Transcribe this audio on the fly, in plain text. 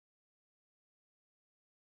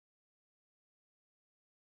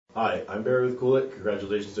Hi, I'm Barry with CoolIT.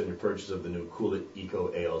 Congratulations on your purchase of the new CoolIT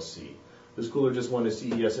ECO A.L.C. This cooler just won a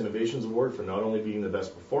CES Innovations Award for not only being the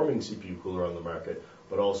best performing CPU cooler on the market,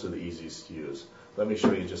 but also the easiest to use. Let me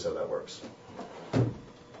show you just how that works.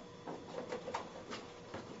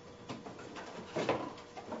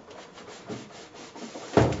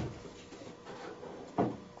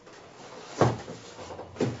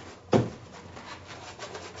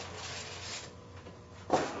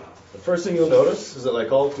 The first thing you'll notice is that,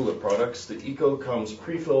 like all CoolIT products, the ECO comes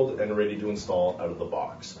pre-filled and ready to install out of the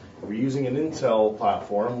box. We're using an Intel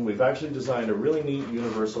platform. We've actually designed a really neat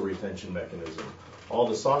universal retention mechanism. All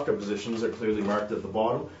the socket positions are clearly marked at the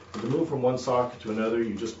bottom, and to move from one socket to another,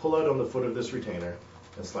 you just pull out on the foot of this retainer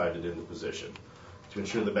and slide it into position. To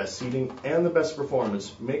ensure the best seating and the best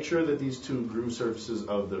performance, make sure that these two groove surfaces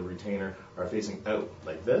of the retainer are facing out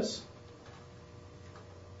like this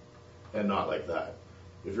and not like that.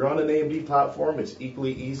 If you're on an AMD platform, it's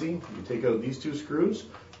equally easy. You take out these two screws,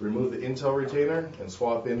 remove the Intel retainer, and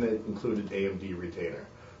swap in the included AMD retainer.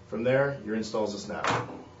 From there, your install is a snap.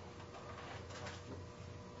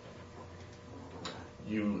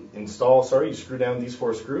 You screw down these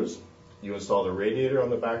 4 screws, you install the radiator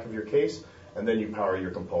on the back of your case, and then you power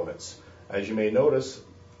your components. As you may notice,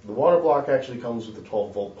 the water block actually comes with a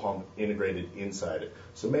 12-volt pump integrated inside it,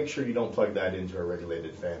 so make sure you don't plug that into a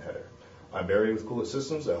regulated fan header. I'm Barry with CoolIT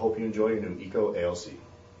Systems. I hope you enjoy your new ECO A.L.C.